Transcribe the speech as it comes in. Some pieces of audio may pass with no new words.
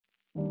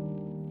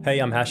Hey,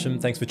 I'm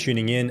Hashim, thanks for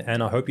tuning in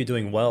and I hope you're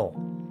doing well.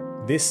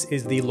 This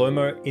is the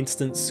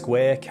Lomo'Instant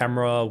Square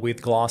camera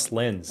with glass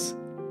lens.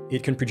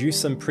 It can produce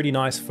some pretty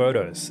nice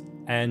photos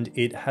and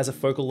it has a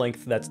focal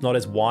length that's not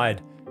as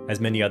wide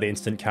as many other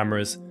instant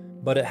cameras,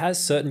 but it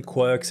has certain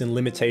quirks and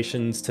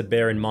limitations to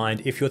bear in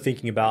mind if you're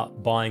thinking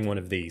about buying one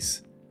of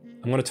these.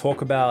 I'm going to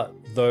talk about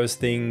those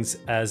things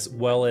as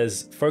well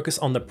as focus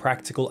on the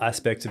practical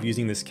aspects of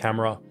using this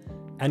camera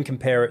and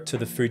compare it to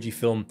the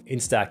Fujifilm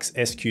Instax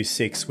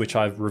SQ6, which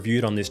I've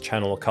reviewed on this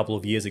channel a couple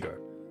of years ago.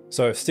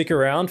 So stick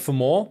around for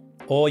more,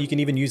 or you can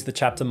even use the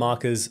chapter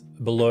markers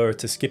below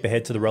to skip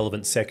ahead to the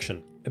relevant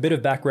section. A bit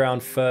of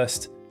background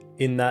first,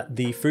 in that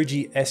the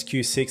Fuji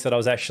SQ6 that I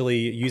was actually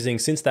using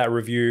since that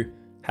review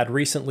had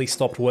recently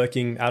stopped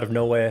working out of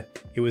nowhere.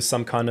 It was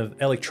some kind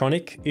of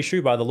electronic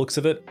issue by the looks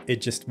of it.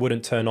 It just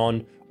wouldn't turn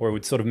on, or it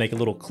would sort of make a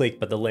little click,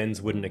 but the lens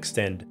wouldn't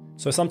extend.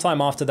 So sometime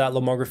after that,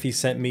 Lomography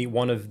sent me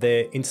one of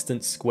their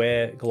instant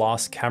square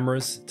glass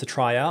cameras to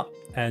try out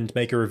and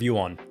make a review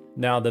on.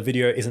 Now the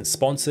video isn't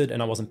sponsored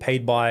and I wasn't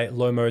paid by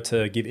Lomo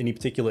to give any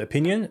particular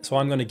opinion, so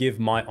I'm going to give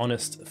my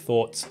honest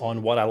thoughts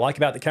on what I like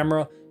about the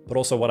camera, but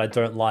also what I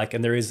don't like,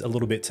 and there is a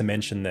little bit to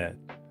mention there.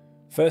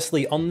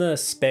 Firstly, on the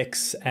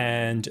specs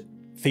and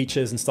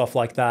features and stuff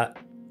like that,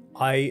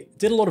 I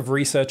did a lot of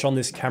research on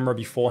this camera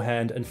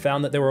beforehand and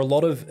found that there were a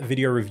lot of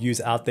video reviews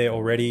out there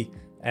already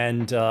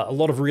and a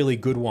lot of really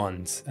good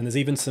ones. And there's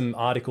even some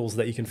articles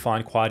that you can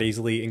find quite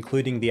easily,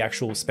 including the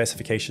actual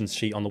specifications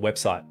sheet on the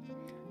website.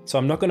 So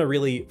I'm not going to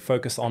really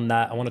focus on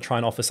that. I want to try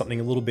and offer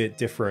something a little bit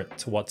different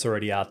to what's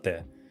already out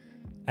there.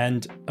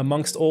 And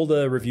amongst all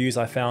the reviews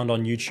I found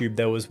on YouTube,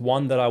 there was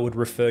one that I would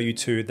refer you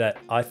to that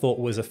I thought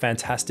was a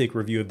fantastic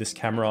review of this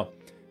camera.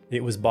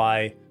 It was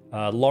by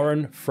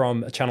Lauren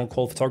from a channel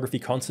called Photography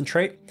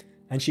Concentrate,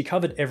 and she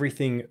covered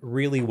everything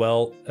really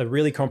well. A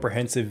really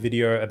comprehensive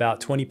video,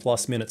 about 20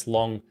 plus minutes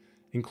long,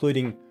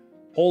 including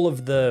all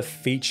of the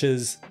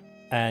features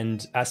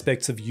and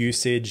aspects of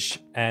usage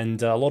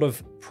and a lot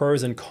of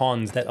pros and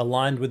cons that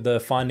aligned with the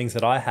findings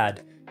that I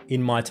had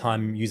in my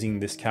time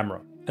using this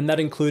camera. And that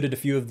included a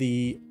few of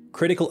the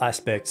critical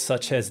aspects,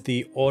 such as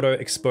the auto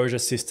exposure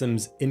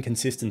system's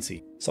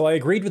inconsistency. So I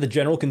agreed with the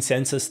general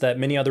consensus that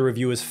many other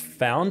reviewers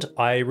found.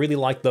 I really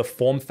like the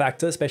form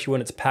factor, especially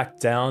when it's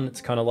packed down. It's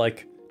kind of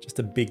like just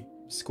a big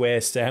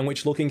square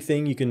sandwich looking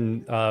thing. You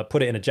can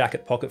put it in a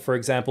jacket pocket, for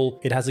example.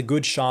 It has a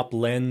good sharp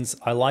lens.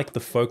 I like the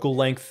focal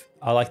length.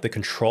 I like the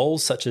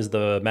controls, such as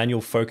the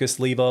manual focus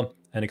lever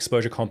and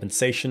exposure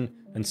compensation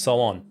and so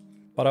on.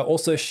 But I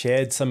also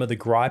shared some of the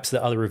gripes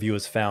that other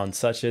reviewers found,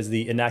 such as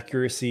the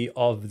inaccuracy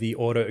of the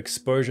auto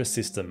exposure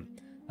system.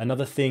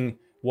 Another thing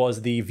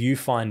was the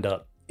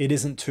viewfinder. It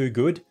isn't too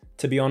good,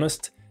 to be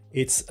honest.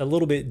 It's a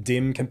little bit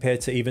dim compared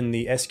to even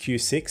the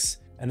SQ6,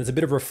 and there's a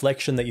bit of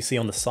reflection that you see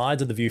on the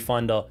sides of the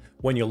viewfinder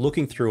when you're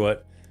looking through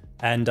it.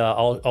 And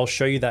I'll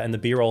show you that in the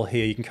B-roll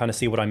here. You can kind of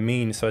see what I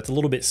mean. So it's a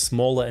little bit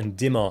smaller and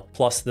dimmer,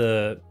 plus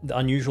the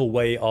unusual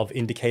way of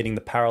indicating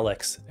the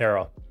parallax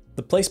error.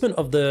 The placement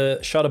of the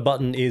shutter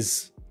button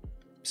is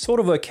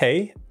sort of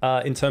okay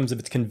in terms of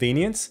its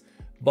convenience,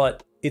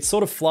 but it's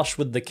sort of flush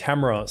with the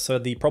camera. So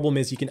the problem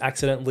is you can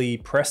accidentally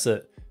press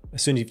it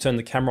as soon as you've turned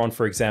the camera on,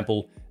 for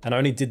example. And I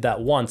only did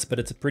that once, but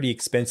it's a pretty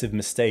expensive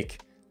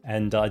mistake.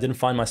 And I didn't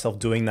find myself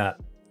doing that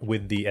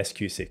with the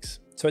SQ6.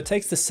 So it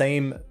takes the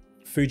same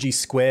Fuji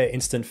Square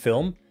instant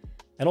film.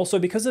 And also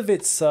because of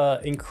its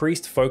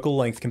increased focal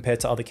length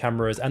compared to other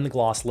cameras and the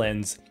glass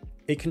lens,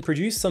 it can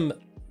produce some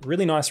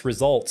really nice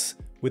results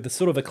with a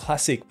sort of a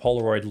classic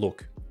Polaroid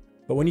look.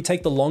 But when you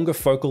take the longer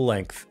focal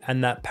length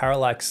and that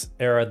parallax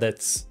error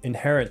that's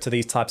inherent to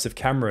these types of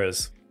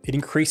cameras, it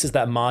increases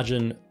that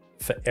margin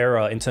for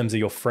error in terms of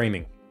your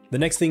framing. The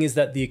next thing is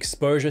that the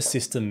exposure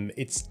system,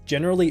 it's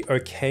generally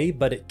okay,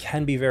 but it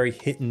can be very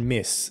hit and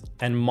miss.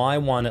 And my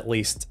one at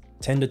least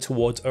tended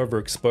towards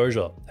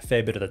overexposure a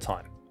fair bit of the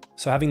time.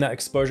 So having that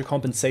exposure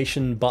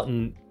compensation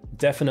button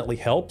definitely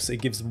helps. It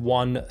gives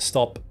one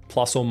stop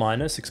plus or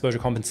minus exposure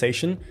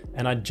compensation,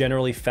 and I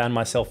generally found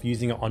myself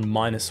using it on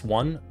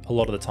 -1 a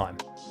lot of the time.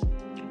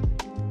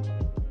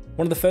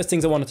 One of the first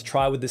things I wanted to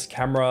try with this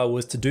camera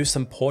was to do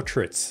some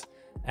portraits,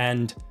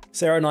 and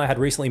Sarah and I had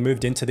recently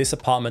moved into this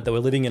apartment that we're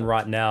living in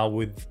right now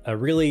with a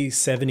really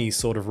 70s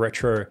sort of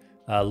retro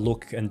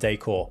look and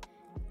decor.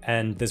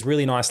 And there's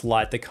really nice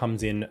light that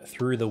comes in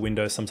through the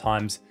window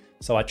sometimes.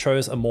 So I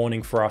chose a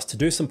morning for us to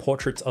do some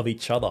portraits of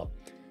each other.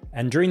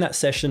 And during that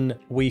session,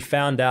 we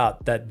found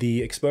out that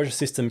the exposure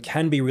system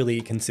can be really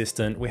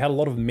inconsistent. We had a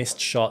lot of missed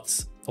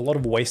shots, a lot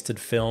of wasted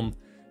film,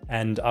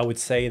 and I would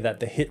say that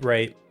the hit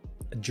rate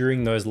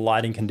during those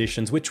lighting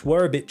conditions, which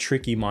were a bit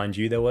tricky, mind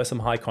you, there were some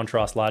high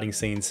contrast lighting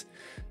scenes.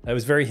 It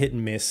was very hit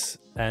and miss,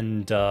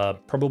 and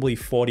probably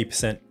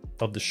 40%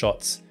 of the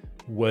shots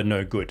were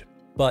no good.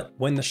 But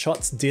when the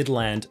shots did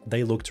land,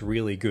 they looked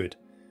really good.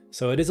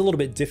 So it is a little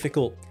bit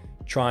difficult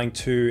trying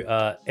to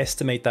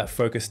estimate that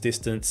focus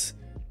distance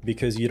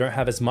because you don't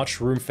have as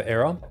much room for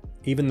error.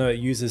 Even though it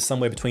uses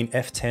somewhere between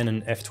f10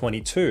 and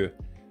f22,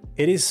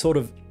 it is sort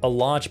of a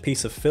large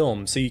piece of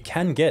film, so you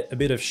can get a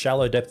bit of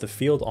shallow depth of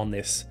field on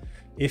this.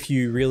 if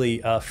you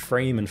really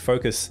frame and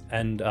focus,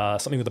 and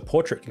something with a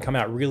portrait can come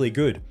out really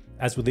good,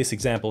 as with this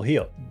example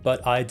here.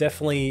 But I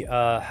definitely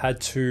had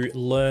to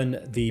learn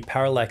the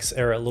parallax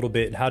error a little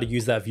bit and how to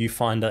use that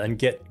viewfinder and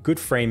get good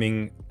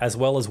framing, as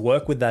well as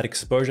work with that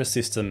exposure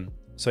system.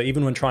 So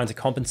even when trying to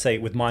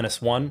compensate with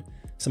 -1,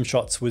 some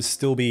shots would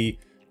still be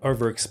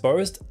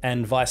overexposed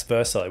and vice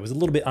versa. It was a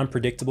little bit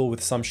unpredictable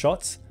with some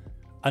shots.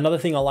 Another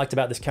thing I liked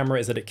about this camera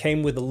is that it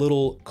came with a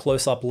little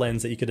close-up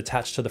lens that you could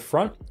attach to the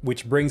front,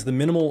 which brings the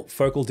minimal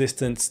focal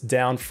distance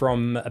down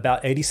from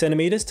about 80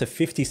 centimeters to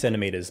 50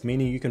 centimeters,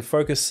 meaning you can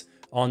focus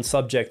on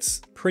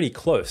subjects pretty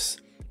close.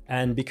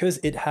 And because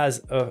it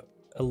has a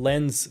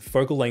lens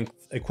focal length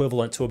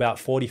equivalent to about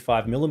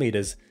 45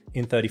 millimeters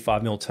in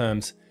 35mm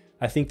terms,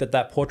 I think that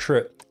that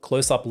portrait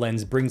close-up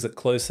lens brings it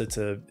closer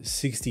to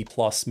 60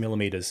 plus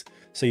millimeters.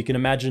 So you can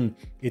imagine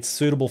it's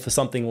suitable for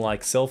something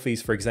like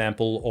selfies, for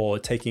example, or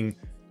taking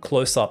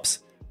close-ups,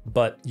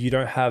 but you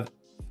don't have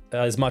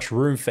as much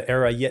room for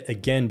error yet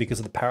again because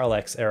of the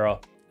parallax error,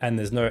 and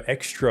there's no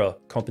extra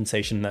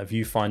compensation in that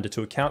viewfinder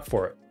to account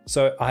for it.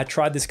 So I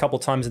tried this a couple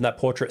times in that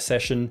portrait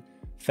session,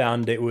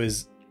 found it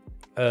was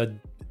a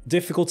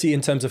difficulty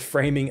in terms of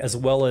framing as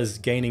well as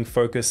gaining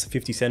focus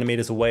 50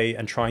 centimeters away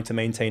and trying to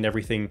maintain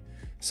everything.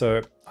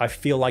 So I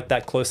feel like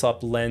that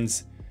close-up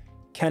lens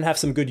can have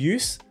some good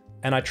use,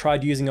 and I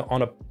tried using it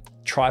on a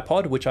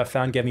tripod, which I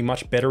found gave me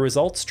much better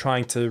results,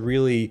 trying to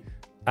really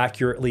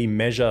accurately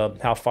measure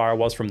how far I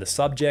was from the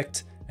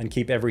subject and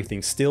keep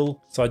everything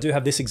still. So I do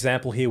have this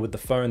example here with the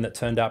phone that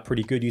turned out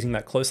pretty good using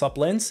that close-up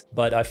lens,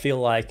 but I feel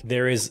like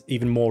there is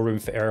even more room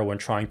for error when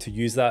trying to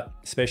use that,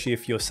 especially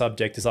if your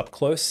subject is up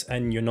close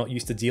and you're not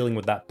used to dealing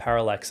with that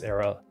parallax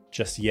error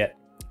just yet.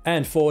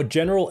 And for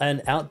general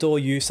and outdoor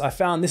use, I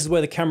found this is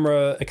where the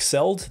camera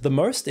excelled the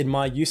most in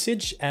my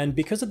usage. And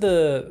because of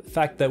the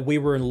fact that we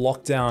were in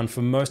lockdown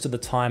for most of the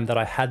time that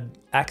I had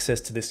access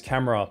to this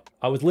camera,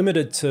 I was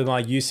limited to my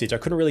usage. I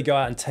couldn't really go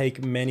out and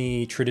take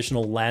many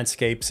traditional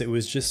landscapes. It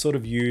was just sort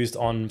of used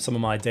on some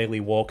of my daily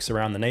walks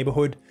around the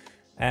neighborhood.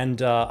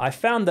 And I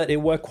found that it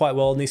worked quite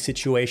well in these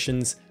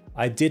situations.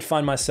 I did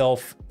find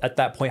myself at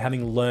that point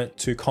having learnt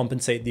to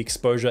compensate the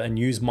exposure and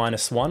use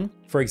 -1.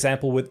 For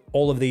example, with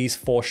all of these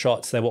 4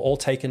 shots, they were all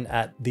taken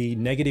at the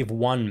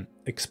 -1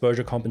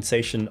 exposure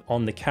compensation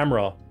on the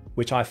camera,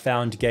 which I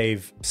found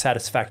gave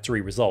satisfactory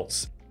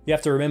results. You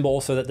have to remember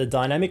also that the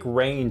dynamic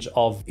range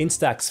of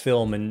Instax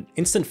film and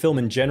instant film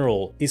in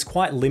general is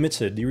quite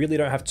limited. You really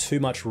don't have too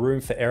much room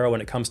for error when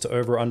it comes to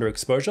over or under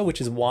exposure, which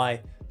is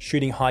why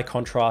shooting high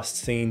contrast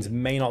scenes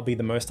may not be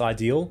the most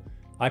ideal.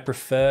 I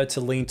prefer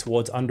to lean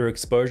towards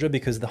underexposure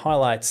because the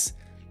highlights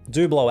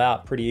do blow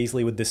out pretty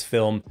easily with this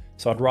film.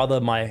 So I'd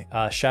rather my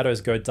shadows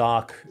go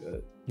dark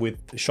with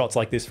shots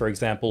like this, for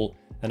example,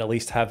 and at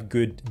least have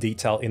good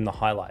detail in the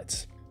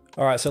highlights.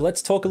 All right, so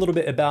let's talk a little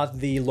bit about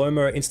the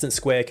Lomo'Instant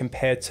Square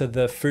compared to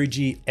the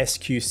Fuji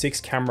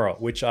SQ6 camera,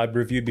 which I've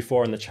reviewed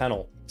before on the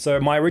channel. So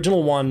my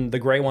original one, the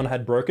gray one,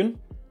 had broken,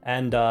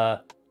 and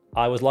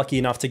I was lucky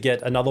enough to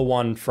get another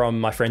one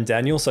from my friend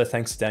Daniel. So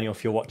thanks, Daniel,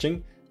 if you're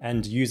watching,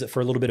 and use it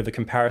for a little bit of a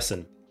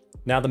comparison.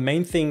 Now, the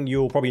main thing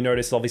you'll probably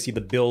notice is obviously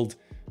the build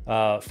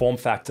form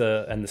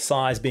factor and the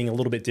size being a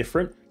little bit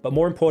different, but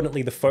more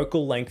importantly, the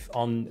focal length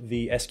on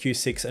the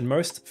SQ6 and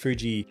most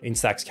Fuji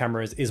Instax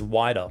cameras is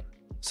wider.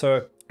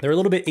 So they're a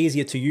little bit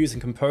easier to use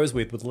and compose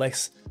with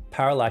less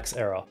parallax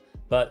error.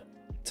 But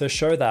to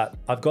show that,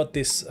 I've got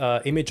this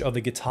image of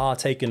a guitar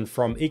taken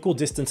from equal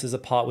distances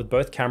apart with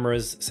both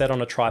cameras set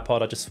on a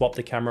tripod. I just swapped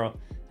the camera,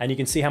 and you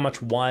can see how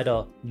much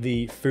wider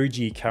the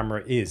Fuji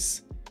camera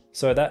is.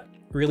 So that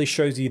really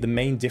shows you the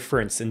main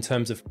difference in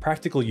terms of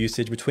practical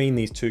usage between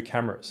these two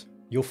cameras.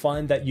 You'll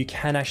find that you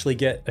can actually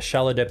get a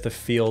shallow depth of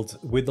field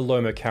with the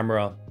Lomo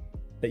camera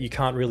that you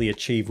can't really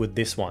achieve with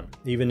this one,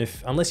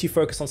 unless you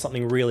focus on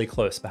something really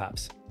close,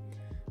 perhaps.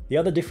 The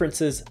other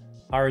differences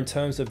are in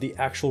terms of the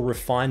actual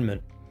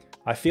refinement.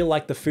 I feel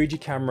like the Fuji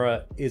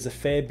camera is a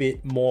fair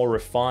bit more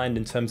refined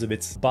in terms of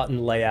its button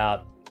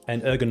layout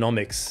and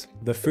ergonomics.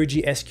 The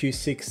Fuji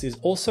SQ6 is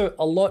also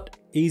a lot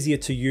easier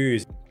to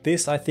use.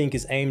 This, I think,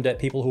 is aimed at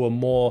people who are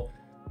more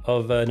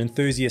of an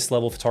enthusiast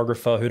level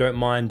photographer who don't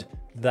mind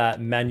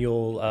that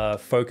manual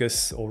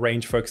focus or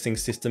range focusing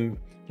system,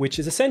 which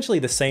is essentially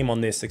the same on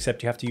this,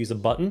 except you have to use a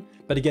button.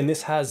 But again,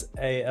 this has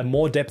a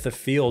more depth of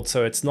field,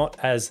 so it's not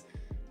as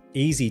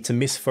easy to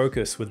miss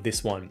focus with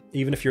this one,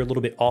 even if you're a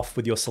little bit off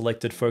with your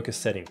selected focus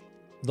setting.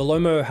 The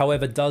Lomo,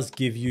 however, does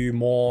give you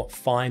more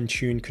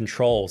fine-tuned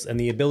controls and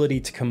the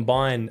ability to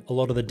combine a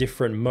lot of the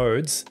different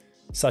modes,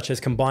 such as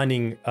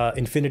combining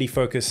infinity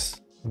focus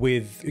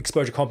with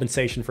exposure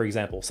compensation, for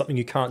example, something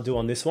you can't do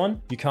on this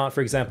one. You can't,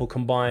 for example,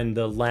 combine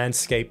the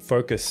landscape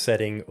focus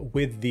setting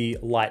with the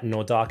lighten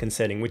or darken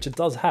setting, which it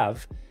does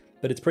have,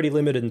 but it's pretty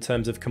limited in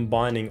terms of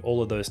combining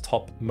all of those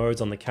top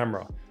modes on the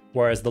camera.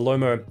 Whereas the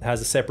Lomo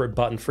has a separate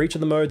button for each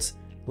of the modes,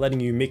 letting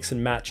you mix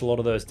and match a lot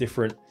of those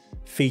different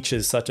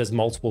features such as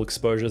multiple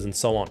exposures and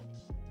so on.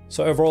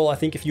 So overall, I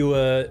think if you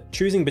were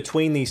choosing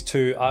between these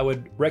two, I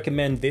would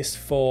recommend this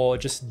for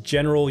just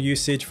general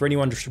usage for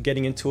anyone just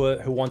getting into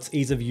it who wants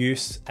ease of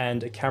use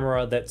and a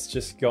camera that's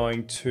just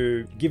going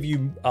to give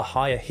you a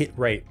higher hit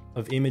rate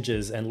of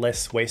images and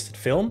less wasted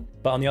film.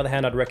 But on the other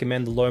hand, I'd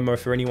recommend the Lomo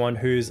for anyone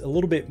who's a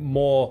little bit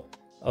more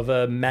of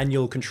a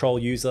manual control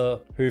user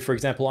who, for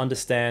example,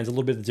 understands a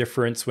little bit of the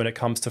difference when it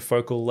comes to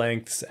focal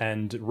lengths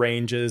and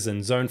ranges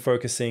and zone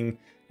focusing,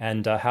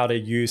 and how to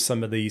use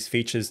some of these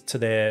features to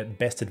their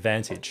best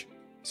advantage.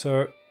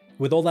 So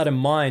with all that in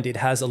mind, it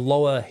has a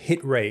lower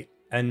hit rate,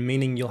 and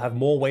meaning you'll have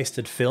more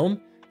wasted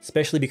film,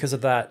 especially because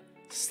of that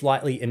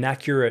slightly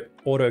inaccurate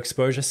auto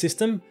exposure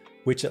system,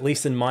 which at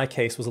least in my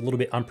case was a little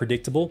bit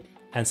unpredictable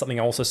and something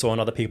I also saw in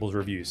other people's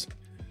reviews.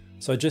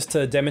 So just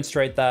to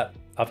demonstrate that,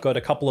 I've got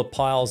a couple of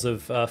piles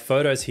of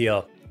photos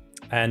here,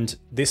 and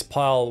this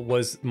pile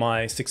was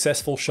my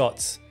successful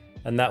shots,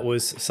 and that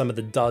was some of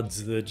the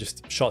duds, the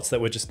just shots that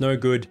were just no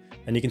good.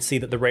 And you can see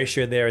that the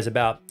ratio there is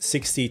about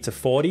 60 to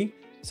 40,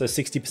 so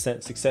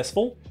 60%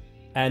 successful.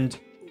 And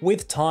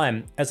with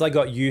time, as I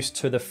got used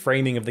to the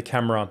framing of the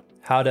camera,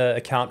 how to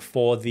account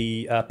for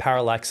the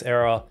parallax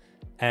error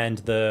and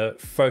the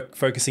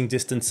focusing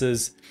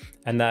distances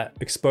and that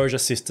exposure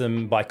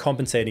system by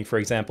compensating, for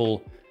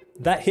example,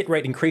 that hit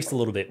rate increased a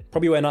little bit,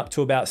 probably went up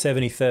to about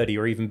 70-30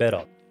 or even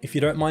better. If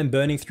you don't mind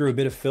burning through a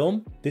bit of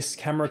film, this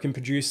camera can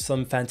produce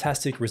some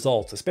fantastic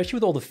results, especially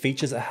with all the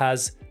features it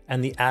has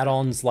and the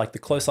add-ons like the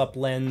close-up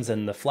lens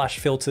and the flash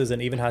filters,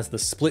 and even has the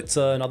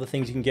splitzer and other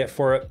things you can get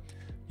for it.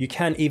 You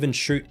can even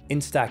shoot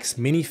Instax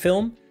mini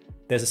film.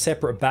 There's a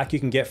separate back you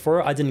can get for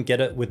it. I didn't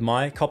get it with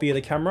my copy of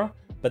the camera,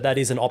 but that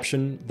is an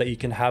option that you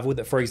can have with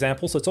it, for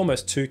example. So it's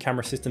almost two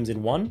camera systems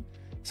in one.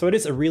 So it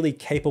is a really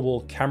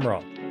capable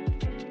camera.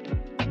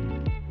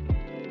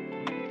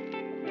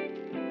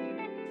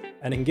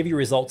 And it can give you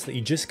results that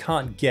you just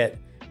can't get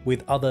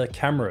with other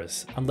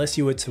cameras unless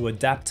you were to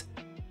adapt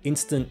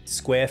instant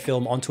square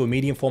film onto a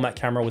medium format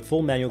camera with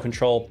full manual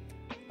control.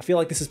 I feel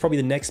like this is probably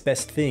the next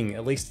best thing,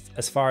 at least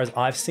as far as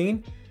I've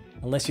seen,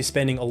 unless you're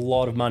spending a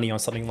lot of money on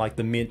something like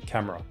the Mint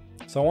camera.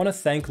 So I want to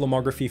thank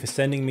Lomography for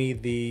sending me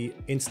the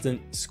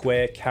instant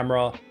square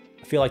camera.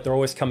 I feel like they're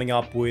always coming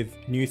up with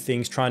new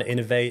things, trying to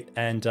innovate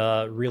and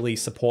really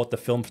support the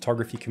film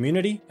photography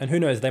community. And who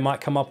knows, they might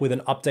come up with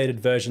an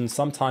updated version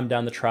sometime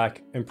down the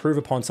track, improve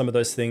upon some of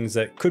those things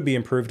that could be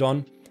improved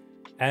on.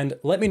 And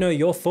let me know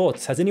your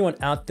thoughts. Has anyone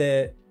out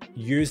there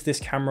used this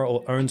camera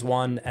or owns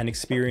one and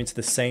experienced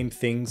the same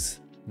things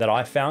that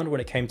I found when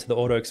it came to the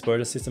auto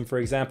exposure system, for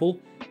example?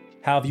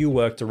 How have you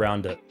worked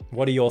around it?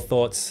 What are your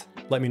thoughts?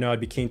 Let me know, I'd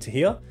be keen to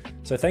hear.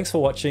 So thanks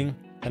for watching,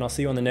 and I'll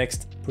see you on the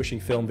next Pushing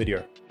Film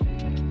video.